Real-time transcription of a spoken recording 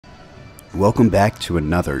Welcome back to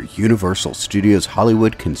another Universal Studios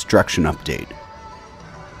Hollywood construction update.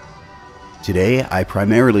 Today I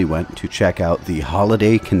primarily went to check out the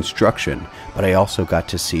holiday construction, but I also got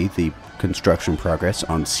to see the construction progress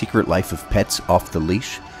on Secret Life of Pets Off the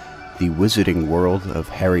Leash, the Wizarding World of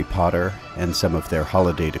Harry Potter and some of their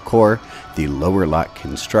holiday decor, the lower lot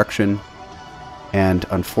construction, and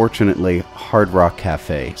unfortunately Hard Rock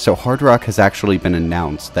Cafe. So Hard Rock has actually been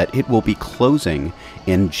announced that it will be closing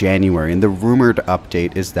in January, and the rumored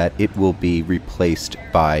update is that it will be replaced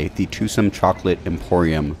by the Twosome Chocolate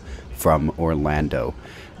Emporium from Orlando.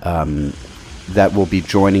 That will be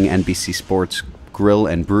joining NBC Sports Grill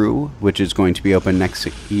and Brew, which is going to be open next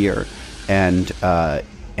year, and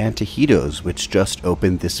Antojitos, which just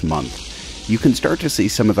opened this month. You can start to see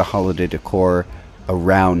some of the holiday decor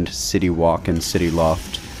around Citywalk and City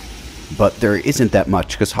Loft, but there isn't that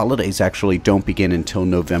much because holidays actually don't begin until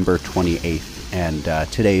November 28th, and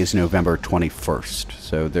today is November 21st,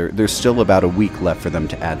 so there's still about a week left for them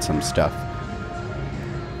to add some stuff.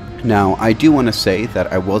 Now, I do want to say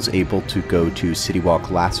that I was able to go to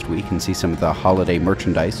Citywalk last week and see some of the holiday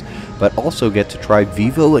merchandise, but also get to try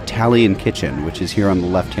Vivo Italian Kitchen, which is here on the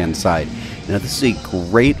left-hand side. Now, this is a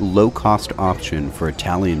great low-cost option for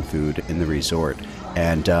Italian food in the resort,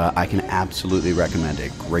 and I can absolutely recommend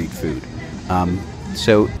it. Great food.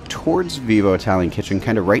 So, towards Vivo Italian Kitchen,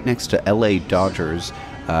 kind of right next to LA Dodgers,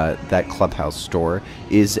 that clubhouse store,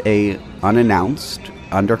 is a unannounced,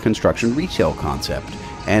 under-construction retail concept.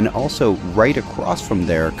 And also, right across from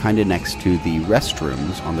there, kind of next to the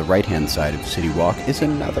restrooms on the right-hand side of Citywalk, is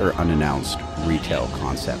another unannounced retail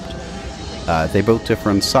concept. They both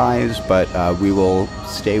different size, but we will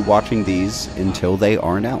stay watching these until they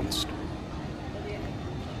are announced.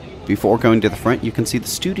 Before going to the front, you can see the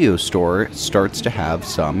studio store starts to have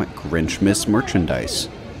some Grinchmas merchandise.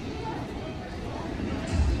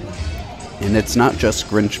 And it's not just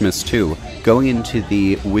Grinchmas too. Going into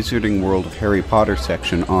the Wizarding World of Harry Potter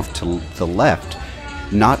section off to the left,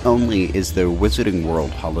 not only is there Wizarding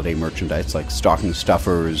World holiday merchandise like stocking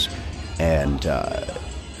stuffers and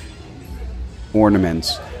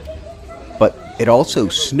ornaments, but it also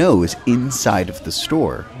snows inside of the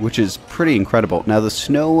store, which is pretty incredible. Now, the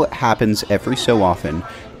snow happens every so often,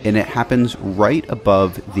 and it happens right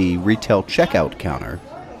above the retail checkout counter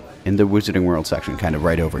in the Wizarding World section, kind of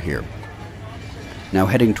right over here. Now,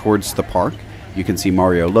 heading towards the park, you can see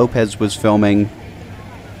Mario Lopez was filming,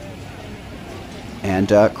 and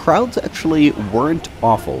crowds actually weren't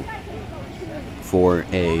awful for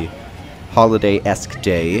a holiday-esque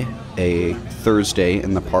day, a Thursday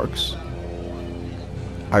in the parks.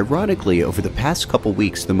 Ironically, over the past couple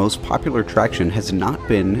weeks, the most popular attraction has not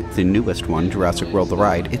been the newest one, Jurassic World the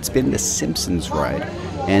ride, it's been the Simpsons ride,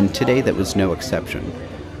 and today that was no exception.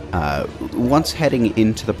 Once heading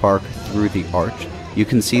into the park through the arch, you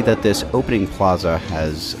can see that this opening plaza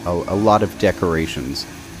has a lot of decorations.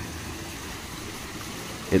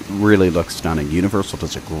 It really looks stunning. Universal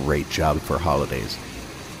does a great job for holidays.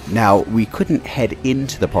 Now, we couldn't head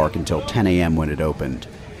into the park until 10 a.m. when it opened,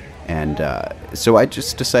 and so I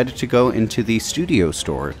just decided to go into the studio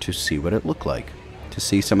store to see what it looked like, to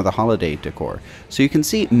see some of the holiday decor. So you can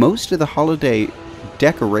see most of the holiday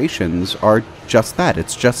decorations are just that.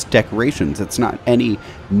 It's just decorations. It's not any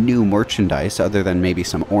new merchandise other than maybe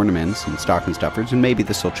some ornaments and stocking stuffers, and maybe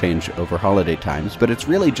this will change over holiday times, but it's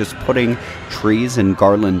really just putting trees and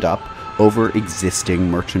garland up over existing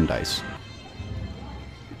merchandise,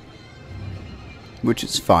 which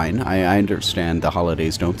is fine. I understand the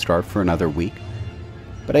holidays don't start for another week,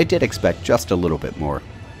 but I did expect just a little bit more.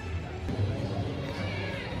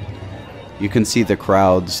 You can see the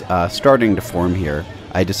crowds starting to form here.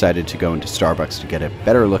 I decided to go into Starbucks to get a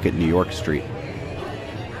better look at New York Street,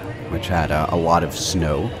 which had a lot of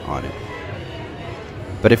snow on it.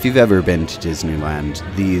 But if you've ever been to Disneyland,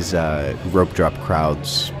 these rope drop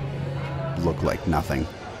crowds look like nothing.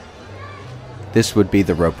 This would be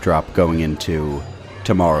the rope drop going into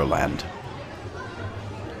Tomorrowland.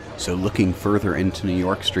 So looking further into New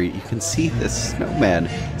York Street, you can see this snowman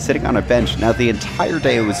sitting on a bench. Now, the entire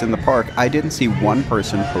day I was in the park, I didn't see one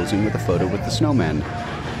person posing with a photo with the snowman.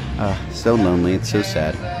 So lonely, it's so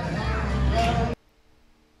sad.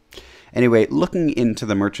 Anyway, looking into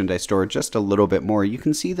the merchandise store just a little bit more, you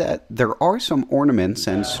can see that there are some ornaments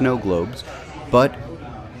and snow globes, but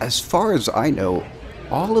as far as I know,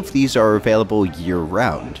 all of these are available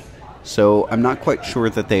year-round. So I'm not quite sure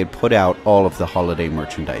that they had put out all of the holiday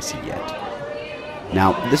merchandise yet.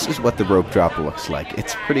 Now, this is what the rope drop looks like.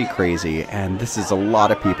 It's pretty crazy, and this is a lot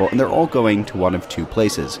of people, and they're all going to one of two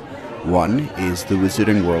places. One is the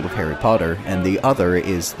Wizarding World of Harry Potter, and the other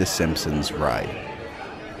is the Simpsons ride.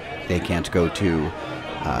 They can't go to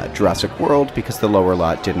Jurassic World because the lower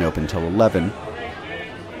lot didn't open till 11.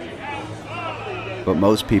 But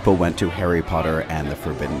most people went to Harry Potter and the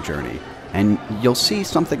Forbidden Journey. And you'll see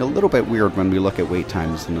something a little bit weird when we look at wait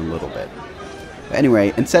times in a little bit.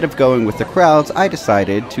 Anyway, instead of going with the crowds, I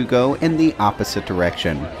decided to go in the opposite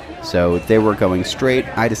direction. So they were going straight,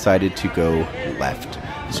 I decided to go left.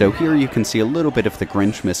 So here you can see a little bit of the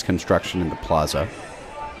Grinch misconstruction in the plaza.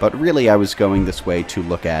 But really I was going this way to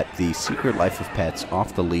look at the Secret Life of Pets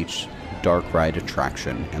Off the Leash dark ride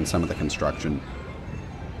attraction and some of the construction.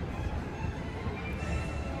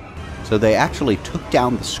 So they actually took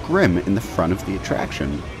down the scrim in the front of the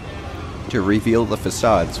attraction to reveal the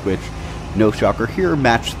facades, which, no shocker here,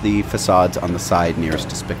 match the facades on the side nearest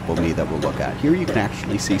Despicable Me that we'll look at. Here you can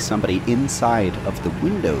actually see somebody inside of the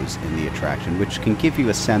windows in the attraction, which can give you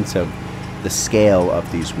a sense of the scale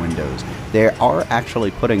of these windows. They are actually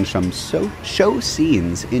putting some show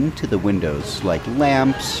scenes into the windows, like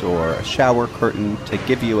lamps or a shower curtain, to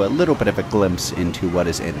give you a little bit of a glimpse into what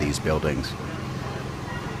is in these buildings.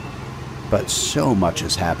 But so much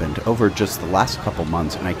has happened over just the last couple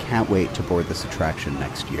months, and I can't wait to board this attraction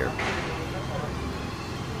next year.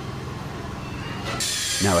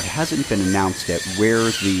 Now, it hasn't been announced yet where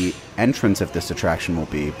the entrance of this attraction will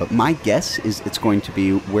be, but my guess is it's going to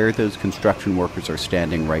be where those construction workers are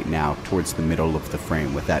standing right now, towards the middle of the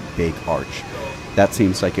frame with that big arch. That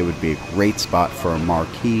seems like it would be a great spot for a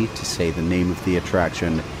marquee to say the name of the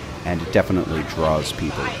attraction, and it definitely draws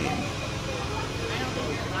people in.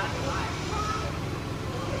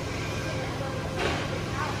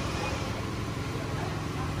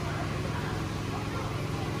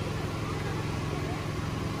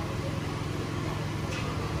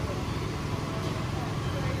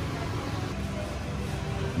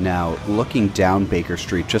 Now, looking down Baker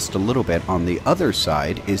Street just a little bit, on the other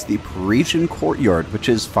side is the Parisian Courtyard, which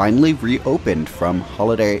is finally reopened from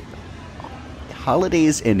Holidays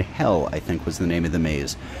in Hell, I think was the name of the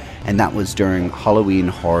maze. And that was during Halloween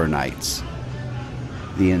Horror Nights.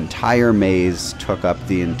 The entire maze took up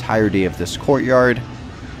the entirety of this courtyard.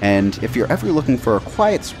 And if you're ever looking for a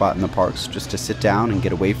quiet spot in the parks, just to sit down and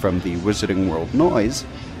get away from the Wizarding World noise,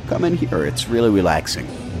 come in here. It's really relaxing.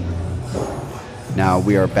 Now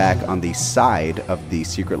we are back on the side of the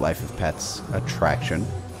Secret Life of Pets attraction,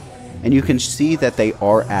 and you can see that they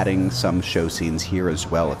are adding some show scenes here as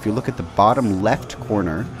well. If you look at the bottom left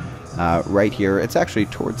corner, right here, it's actually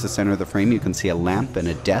towards the center of the frame, you can see a lamp and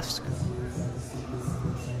a desk.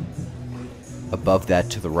 Above that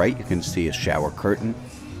to the right, you can see a shower curtain.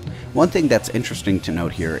 One thing that's interesting to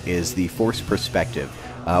note here is the forced perspective.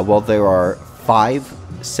 While there are 5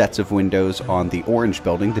 sets of windows on the orange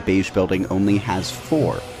building, the beige building only has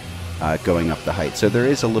 4 going up the height. So there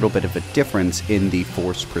is a little bit of a difference in the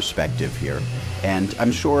forced perspective here. And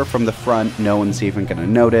I'm sure from the front, no one's even going to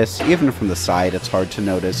notice. Even from the side, it's hard to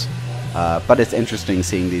notice. But it's interesting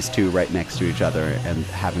seeing these two right next to each other and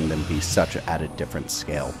having them be such at a different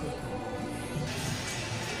scale.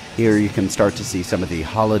 Here you can start to see some of the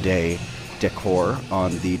holiday decor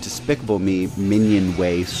on the Despicable Me Minion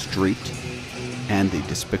Way Street and the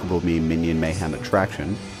Despicable Me Minion Mayhem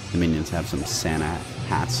attraction. The Minions have some Santa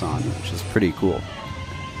hats on, which is pretty cool.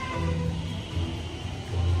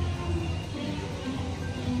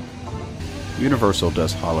 Universal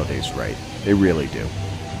does holidays right. They really do.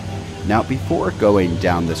 Now, before going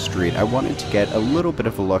down the street, I wanted to get a little bit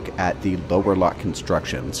of a look at the lower lot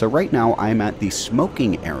construction. So right now, I'm at the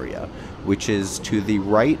smoking area, which is to the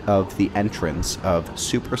right of the entrance of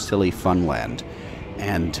Super Silly Funland.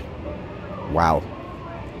 And wow.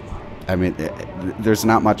 I mean, there's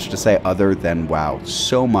not much to say other than wow.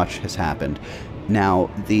 So much has happened. Now,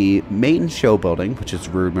 the main show building, which is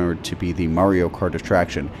rumored to be the Mario Kart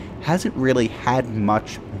attraction, hasn't really had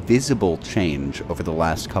much visible change over the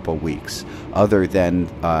last couple weeks, other than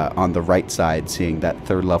on the right side, seeing that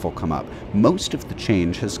third level come up. Most of the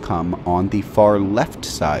change has come on the far left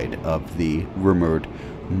side of the rumored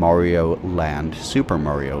Mario Land, Super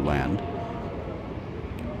Mario Land.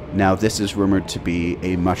 Now, this is rumored to be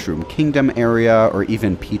a Mushroom Kingdom area, or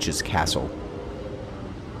even Peach's Castle.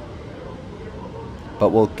 But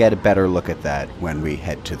we'll get a better look at that when we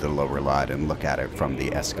head to the lower lot and look at it from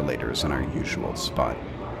the escalators in our usual spot.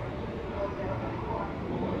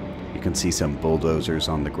 You can see some bulldozers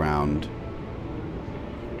on the ground.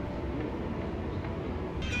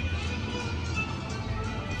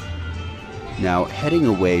 Now, heading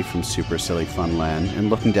away from Super Silly Funland and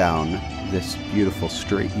looking down this beautiful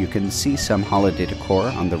street, you can see some holiday decor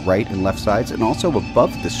on the right and left sides, and also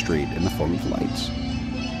above the street in the form of lights.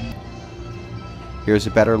 Here's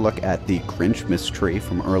a better look at the Grinch tree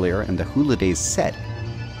from earlier and the Holidays set.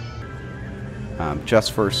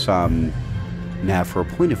 Just for some... Now, for a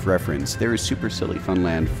point of reference, there is Super Silly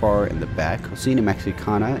Funland far in the back, Cocina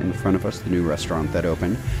Mexicana in front of us, the new restaurant that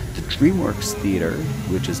opened, the DreamWorks Theater,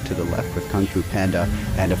 which is to the left with Kung Fu Panda,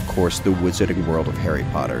 and of course the Wizarding World of Harry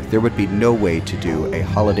Potter. There would be no way to do a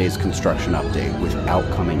holidays construction update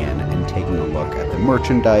without coming in and taking a look at the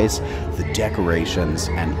merchandise, the decorations,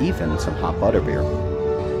 and even some hot butterbeer.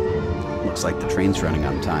 Looks like the train's running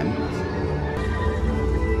on time.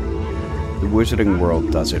 The Wizarding World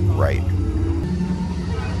does it right.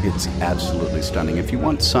 It's absolutely stunning. If you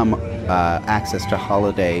want some access to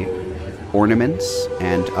holiday ornaments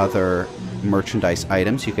and other merchandise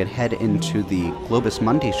items, you can head into the Globus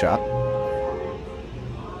Mundi shop,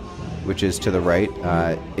 which is to the right.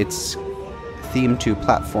 It's themed to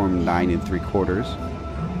platform 9 3/4.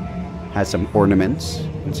 Has some ornaments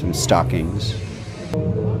and some stockings.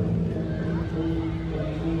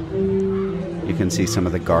 You can see some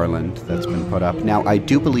of the garland that's been put up. Now, I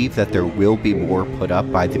do believe that there will be more put up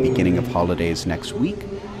by the beginning of holidays next week,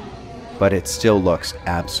 but it still looks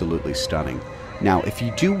absolutely stunning. Now, if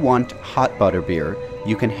you do want hot butterbeer,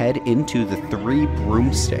 you can head into the Three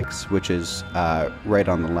Broomsticks, which is right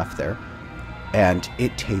on the left there, and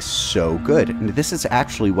it tastes so good. And this is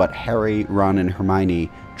actually what Harry, Ron, and Hermione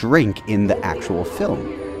drink in the actual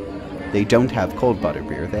film. They don't have cold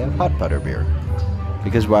butterbeer, they have hot butterbeer.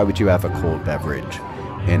 Because why would you have a cold beverage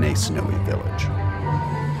in a snowy village?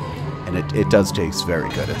 And it does taste very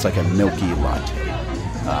good. It's like a milky latte.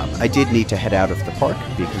 I did need to head out of the park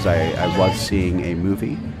because I was seeing a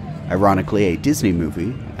movie, ironically a Disney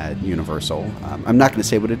movie at Universal. I'm not going to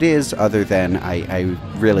say what it is other than I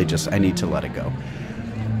really just, I need to let it go.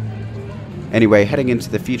 Anyway, heading into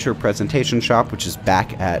the feature presentation shop, which is back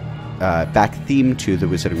themed to the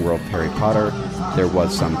Wizarding World of Harry Potter, there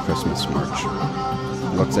was some Christmas merch.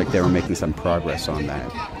 Looks like they were making some progress on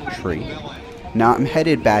that tree. Now I'm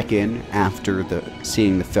headed back in after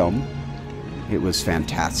seeing the film. It was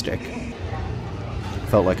fantastic.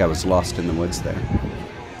 Felt like I was lost in the woods there.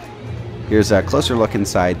 Here's a closer look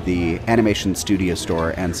inside the animation studio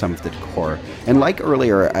store and some of the decor. And like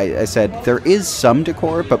earlier, I said there is some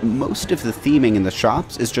decor, but most of the theming in the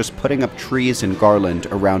shops is just putting up trees and garland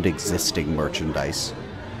around existing merchandise.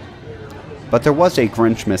 But there was a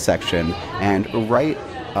Grinchmas section, and right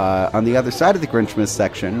on the other side of the Grinchmas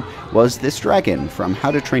section was this dragon from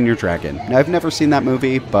How to Train Your Dragon. Now, I've never seen that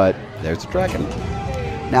movie, but there's a dragon.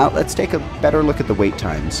 Now, let's take a better look at the wait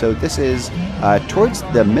time. So this is towards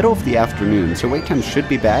the middle of the afternoon, so wait time should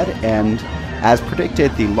be bad, and as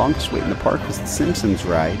predicted, the longest wait in the park was the Simpsons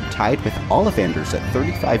ride, tied with Ollivanders at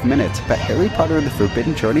 35 minutes, but Harry Potter and the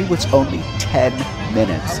Forbidden Journey was only 10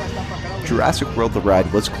 minutes. Jurassic World the ride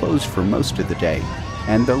was closed for most of the day,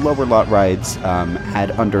 and the lower lot rides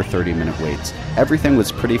had under 30-minute waits. Everything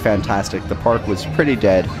was pretty fantastic. The park was pretty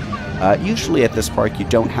dead. Usually at this park you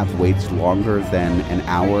don't have waits longer than an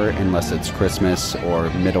hour unless it's Christmas or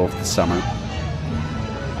middle of the summer.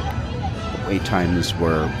 The wait times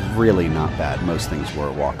were really not bad. Most things were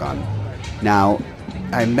a walk-on. Now,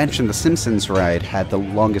 I mentioned the Simpsons ride had the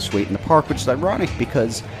longest wait in the park, which is ironic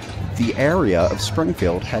because the area of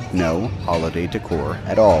Springfield had no holiday decor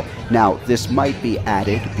at all. Now, this might be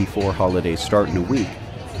added before holidays start in a week,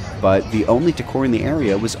 but the only decor in the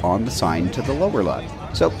area was on the sign to the lower lot.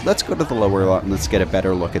 So let's go to the lower lot and let's get a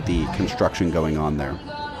better look at the construction going on there.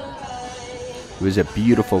 It was a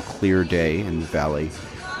beautiful, clear day in the valley.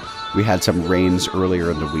 We had some rains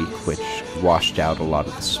earlier in the week, which washed out a lot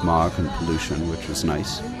of the smog and pollution, which was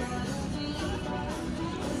nice.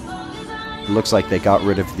 It looks like they got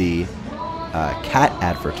rid of the cat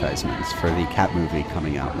advertisements for the cat movie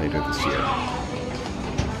coming out later this year.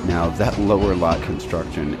 Now, that lower lot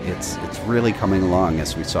construction, it's really coming along,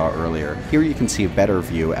 as we saw earlier. Here you can see a better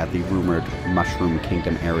view at the rumored Mushroom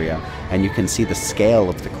Kingdom area, and you can see the scale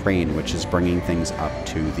of the crane, which is bringing things up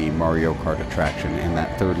to the Mario Kart attraction in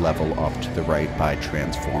that third level off to the right by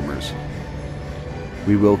Transformers.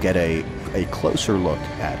 We will get a closer look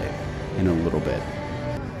at it in a little bit.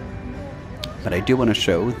 But I do want to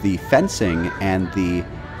show the fencing and the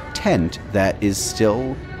tent that is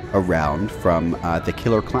still around from the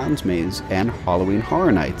Killer Clowns Maze and Halloween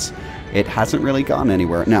Horror Nights. It hasn't really gone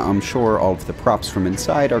anywhere. Now, I'm sure all of the props from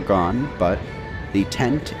inside are gone, but the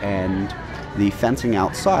tent and the fencing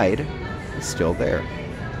outside is still there.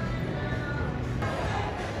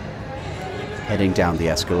 Heading down the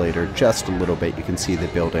escalator just a little bit, you can see the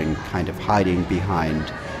building kind of hiding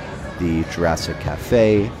behind the Jurassic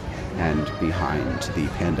Cafe and behind the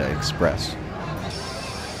Panda Express.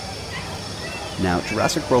 Now,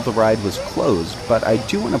 Jurassic World the ride was closed, but I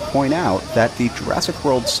do want to point out that the Jurassic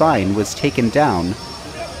World sign was taken down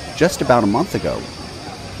just about a month ago.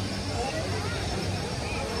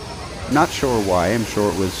 Not sure why, I'm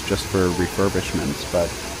sure it was just for refurbishments, but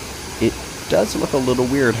it does look a little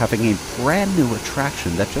weird having a brand new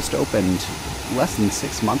attraction that just opened less than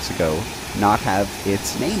 6 months ago not have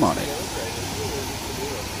its name on it.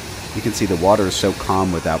 You can see the water is so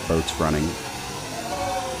calm without boats running.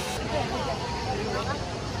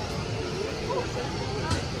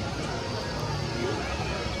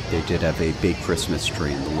 They did have a big Christmas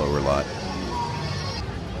tree in the lower lot.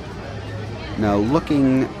 Now,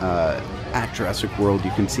 looking at Jurassic World,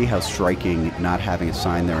 you can see how striking not having a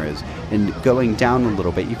sign there is. And going down a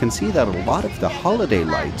little bit, you can see that a lot of the holiday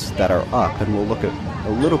lights that are up, and we'll look at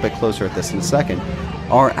a little bit closer at this in a second,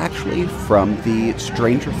 are actually from the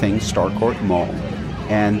Stranger Things Starcourt Mall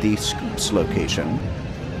and the Scoops location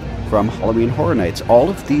from Halloween Horror Nights. All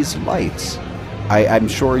of these lights, I'm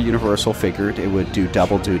sure Universal figured it would do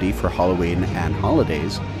double duty for Halloween and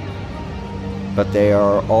holidays. But they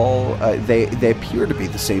are all, they appear to be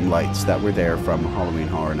the same lights that were there from Halloween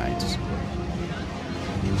Horror Nights.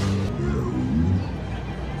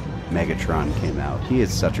 Megatron came out. He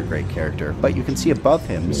is such a great character. But you can see above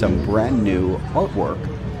him some brand new artwork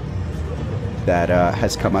that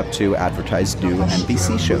has come up to advertise new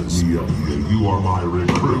NBC shows. You are my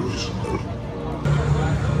recruit.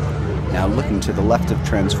 Now, looking to the left of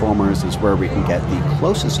Transformers is where we can get the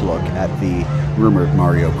closest look at the rumored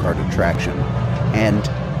Mario Kart attraction. And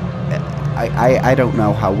I don't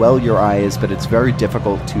know how well your eye is, but it's very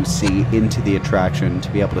difficult to see into the attraction,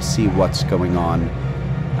 to be able to see what's going on.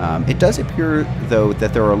 It does appear, though,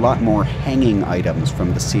 that there are a lot more hanging items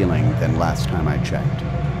from the ceiling than last time I checked.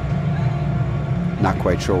 Not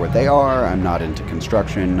quite sure what they are. I'm not into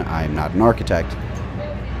construction. I'm not an architect.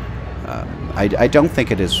 I don't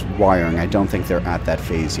think it is wiring. I don't think they're at that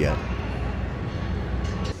phase yet.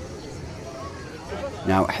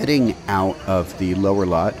 Now, heading out of the lower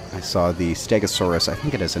lot, I saw the Stegosaurus. I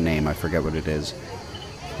think it has a name. I forget what it is.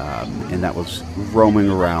 And that was roaming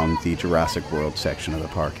around the Jurassic World section of the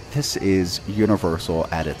park. This is Universal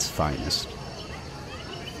at its finest.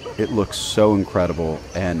 It looks so incredible,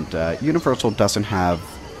 and Universal doesn't have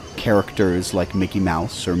characters like Mickey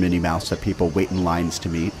Mouse or Minnie Mouse that people wait in lines to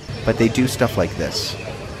meet, but they do stuff like this.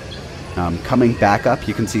 Coming back up,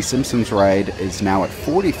 you can see Simpsons Ride is now at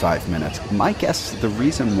 45 minutes. My guess, the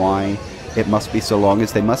reason why it must be so long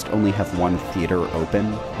is they must only have one theater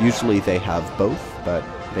open. Usually they have both, but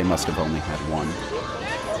they must have only had one.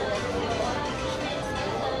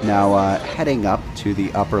 Now, heading up to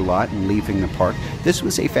the upper lot and leaving the park, this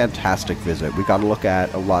was a fantastic visit. We got to look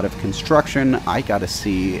at a lot of construction. I got to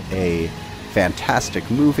see a fantastic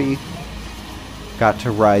movie. Got to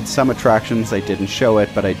ride some attractions. I didn't show it,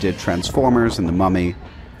 but I did Transformers and The Mummy.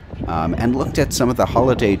 And looked at some of the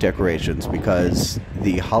holiday decorations because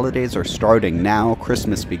the holidays are starting now.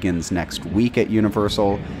 Christmas begins next week at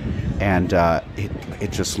Universal, and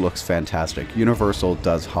it just looks fantastic. Universal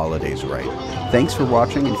does holidays right. Thanks for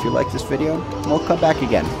watching, and if you like this video, we'll come back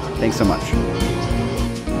again. Thanks so much.